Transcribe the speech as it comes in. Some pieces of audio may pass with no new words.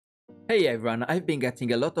Hey everyone, I've been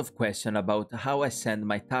getting a lot of questions about how I send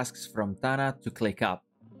my tasks from Tana to ClickUp.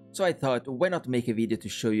 So I thought, why not make a video to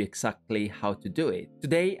show you exactly how to do it.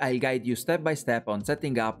 Today, I'll guide you step by step on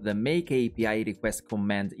setting up the make API request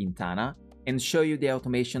command in Tana and show you the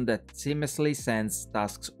automation that seamlessly sends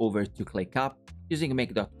tasks over to ClickUp using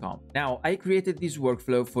make.com. Now, I created this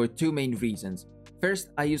workflow for two main reasons. First,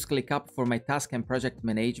 I use ClickUp for my task and project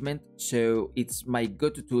management, so it's my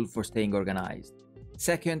go-to tool for staying organized.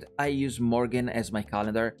 Second, I use Morgan as my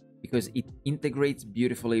calendar because it integrates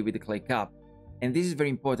beautifully with ClickUp. And this is very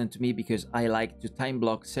important to me because I like to time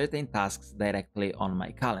block certain tasks directly on my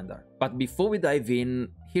calendar. But before we dive in,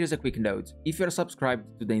 here's a quick note. If you're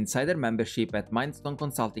subscribed to the Insider membership at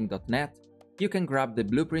mindstoneconsulting.net, you can grab the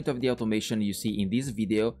blueprint of the automation you see in this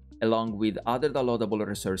video along with other downloadable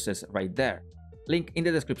resources right there. Link in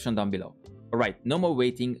the description down below. Alright, no more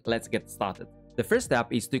waiting, let's get started. The first step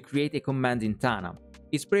is to create a command in Tana.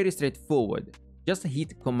 It's pretty straightforward. Just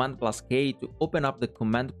hit Command+K to open up the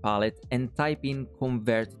command palette and type in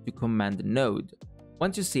convert to command node.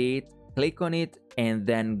 Once you see it, click on it and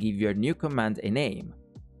then give your new command a name.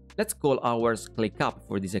 Let's call ours ClickUp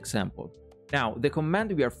for this example. Now, the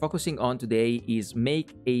command we are focusing on today is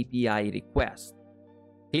make API request.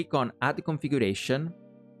 Click on add configuration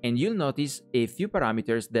and you'll notice a few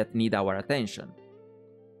parameters that need our attention.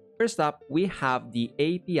 First up, we have the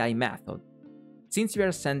API method. Since we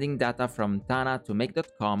are sending data from Tana to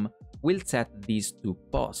make.com, we'll set this to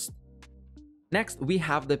post. Next, we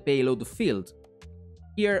have the payload field.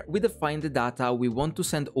 Here, we define the data we want to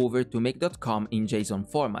send over to make.com in JSON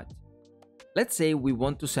format. Let's say we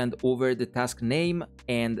want to send over the task name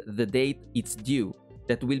and the date it's due,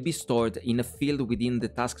 that will be stored in a field within the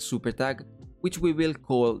task super tag, which we will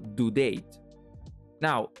call dueDate.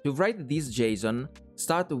 Now, to write this JSON,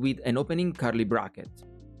 start with an opening curly bracket.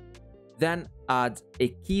 Then add a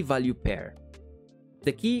key value pair.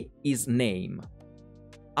 The key is name.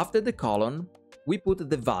 After the colon, we put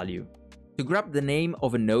the value. To grab the name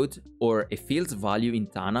of a node or a field's value in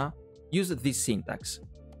Tana, use this syntax.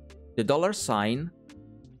 The $,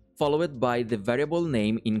 followed by the variable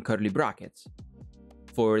name in curly brackets.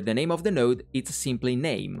 For the name of the node, it's simply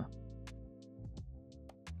name.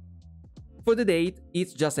 For the date,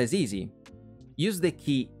 it's just as easy. Use the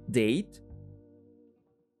key date,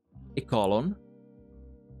 a colon,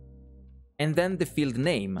 and then the field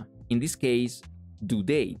name, in this case,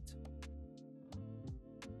 dueDate.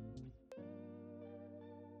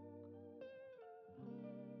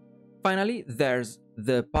 Finally, there's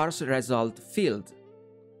the parse result field.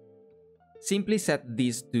 Simply set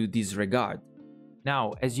this to disregard.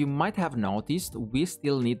 Now, as you might have noticed, we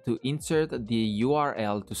still need to insert the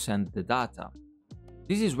URL to send the data.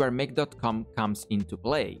 This is where make.com comes into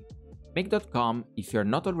play. Make.com, if you're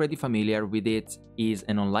not already familiar with it, is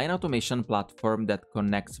an online automation platform that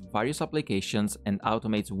connects various applications and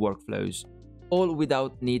automates workflows, all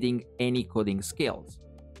without needing any coding skills.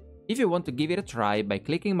 If you want to give it a try, by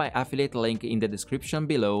clicking my affiliate link in the description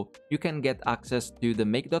below, you can get access to the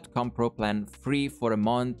Make.com Pro plan free for a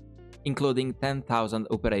month, including 10,000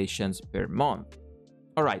 operations per month.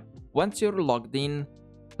 Alright, once you're logged in,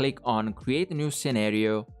 click on Create a New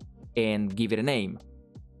Scenario and give it a name.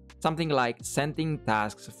 Something like sending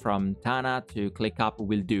tasks from Tana to ClickUp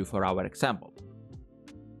will do for our example.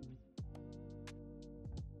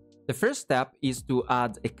 The first step is to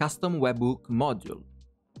add a custom webhook module.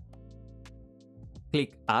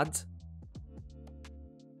 Click Add,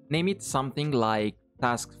 name it something like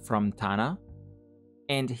Tasks from Tana,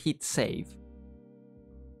 and hit Save.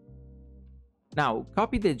 Now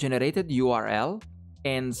copy the generated URL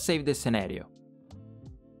and save the scenario.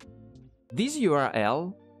 This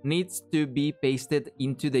URL needs to be pasted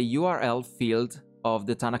into the URL field of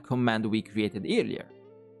the Tana command we created earlier.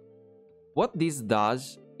 What this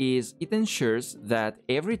does is it ensures that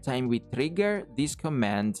every time we trigger this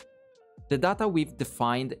command, the data we've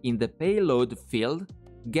defined in the payload field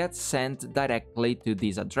gets sent directly to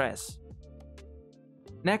this address.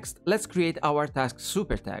 Next, let's create our task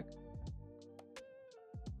super tag.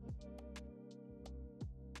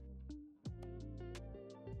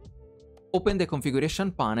 Open the configuration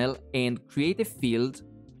panel and create a field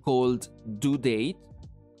called dueDate,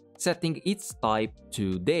 setting its type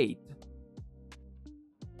to date.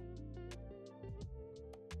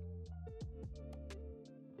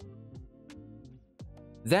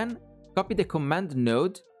 Then copy the command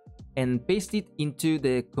node and paste it into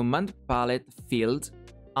the command palette field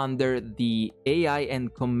under the AI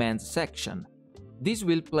and commands section. This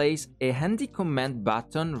will place a handy command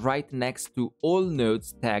button right next to all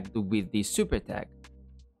nodes tagged with the super tag.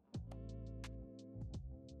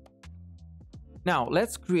 Now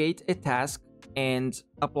let's create a task and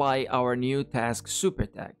apply our new task super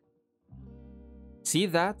tag. See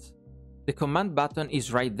that? The command button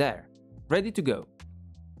is right there, ready to go.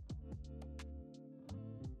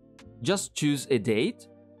 Just choose a date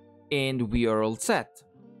and we are all set.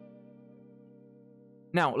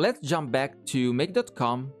 Now let's jump back to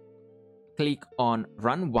make.com, click on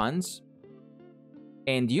Run Once,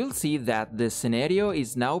 and you'll see that the scenario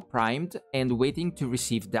is now primed and waiting to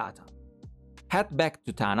receive data. Head back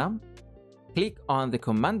to Tana, click on the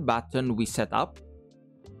command button we set up,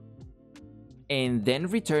 and then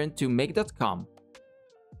return to make.com.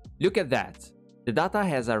 Look at that, the data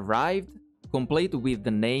has arrived, complete with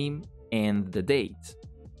the name and the date.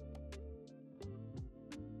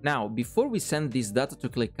 Now, before we send this data to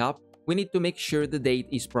ClickUp, we need to make sure the date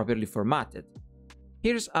is properly formatted.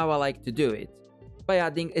 Here's how I like to do it, by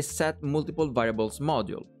adding a set multiple variables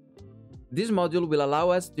module. This module will allow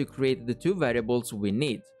us to create the two variables we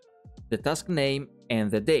need, the task name and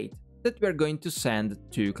the date that we are going to send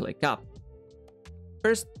to ClickUp.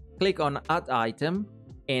 First, click on Add Item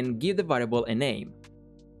and give the variable a name.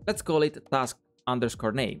 Let's call it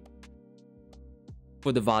task_name.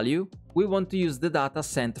 For the value, we want to use the data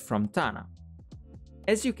sent from Tana.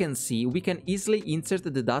 As you can see, we can easily insert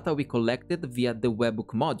the data we collected via the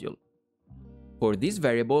webhook module. For this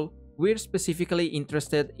variable, we're specifically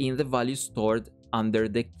interested in the value stored under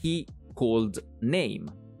the key called name.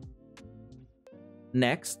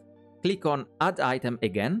 Next, click on Add Item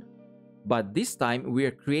again, but this time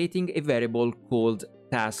we're creating a variable called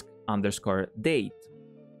task_date.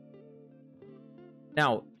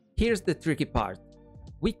 Now, here's the tricky part.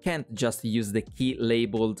 We can't just use the key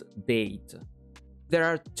labeled date. There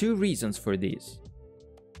are two reasons for this.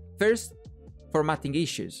 First, formatting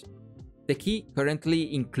issues. The key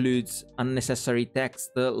currently includes unnecessary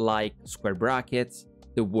text like square brackets,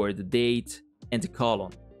 the word date, and a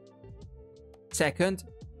colon. Second,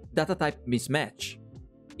 data type mismatch.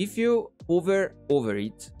 If you hover over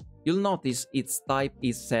it, you'll notice its type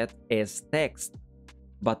is set as text,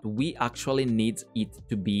 but we actually need it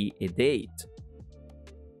to be a date.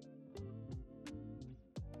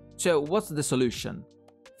 So what's the solution?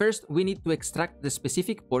 First, we need to extract the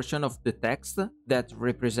specific portion of the text that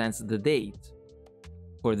represents the date.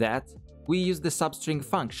 For that, we use the substring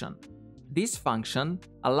function. This function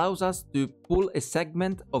allows us to pull a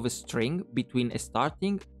segment of a string between a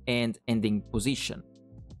starting and ending position.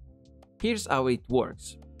 Here's how it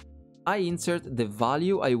works. I insert the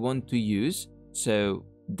value I want to use, so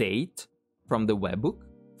date, from the webhook,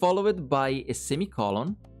 followed by a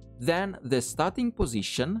semicolon, then the starting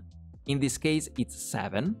position, in this case it's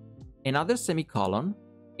 7, another semicolon,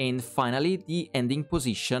 and finally the ending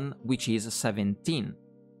position, which is 17.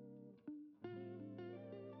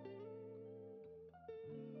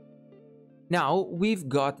 Now we've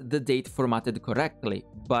got the date formatted correctly,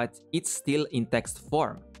 but it's still in text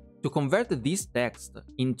form. To convert this text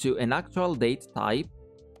into an actual date type,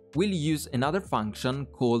 we'll use another function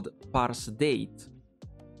called parseDate.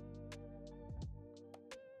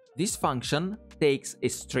 This function takes a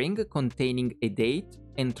string containing a date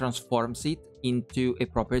and transforms it into a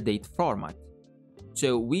proper date format.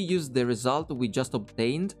 So we use the result we just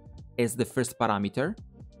obtained as the first parameter,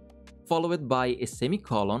 followed by a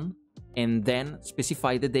semicolon, and then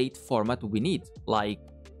specify the date format we need, like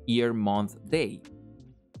year, month, day.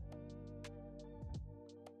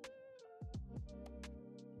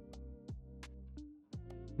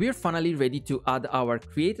 We're finally ready to add our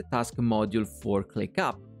Create Task module for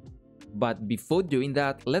ClickUp. But before doing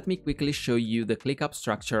that, let me quickly show you the ClickUp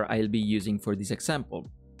structure I'll be using for this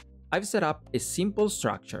example. I've set up a simple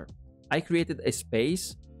structure. I created a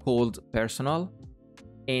space called Personal,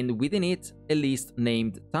 and within it, a list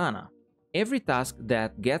named Tana. Every task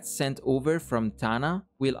that gets sent over from Tana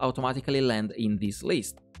will automatically land in this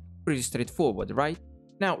list. Pretty straightforward, right?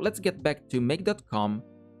 Now let's get back to make.com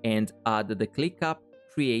and add the ClickUp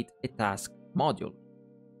Create a Task module.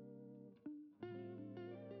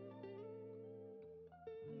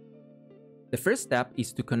 The first step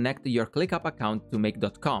is to connect your ClickUp account to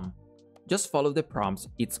make.com. Just follow the prompts,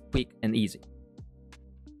 it's quick and easy.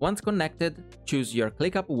 Once connected, choose your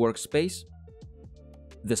ClickUp workspace,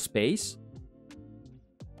 the space,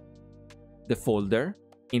 the folder.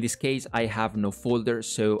 In this case, I have no folder,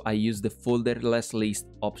 so I use the folderless list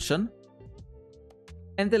option,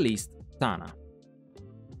 and the list Tana.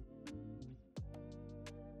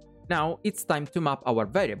 Now it's time to map our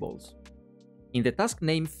variables. In the task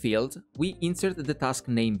name field, we insert the task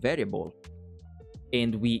name variable,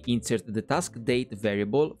 and we insert the task date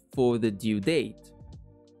variable for the due date.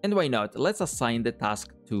 And why not? Let's assign the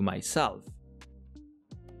task to myself.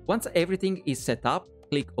 Once everything is set up,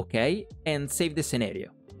 click OK and save the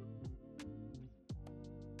scenario.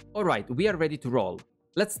 Alright, we are ready to roll.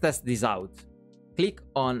 Let's test this out. Click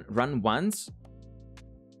on Run Once,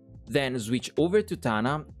 then switch over to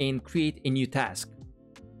Tana and create a new task.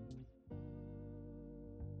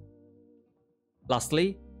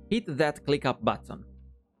 Lastly, hit that ClickUp button.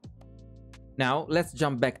 Now let's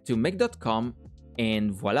jump back to make.com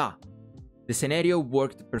and voila! The scenario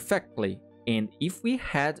worked perfectly, and if we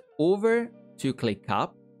head over to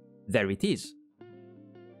ClickUp, there it is.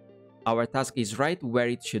 Our task is right where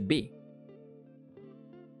it should be.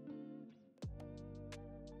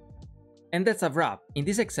 And that's a wrap. In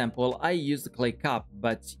this example, I used ClickUp,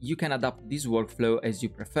 but you can adapt this workflow as you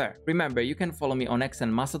prefer. Remember, you can follow me on X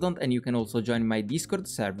and Mastodon, and you can also join my Discord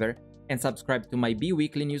server and subscribe to my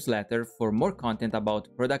bi-weekly newsletter for more content about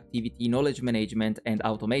productivity, knowledge management, and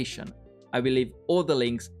automation. I will leave all the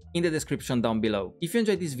links in the description down below. If you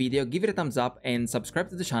enjoyed this video, give it a thumbs up and subscribe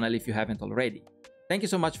to the channel if you haven't already. Thank you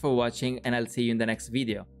so much for watching, and I'll see you in the next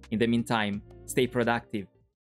video. In the meantime, stay productive.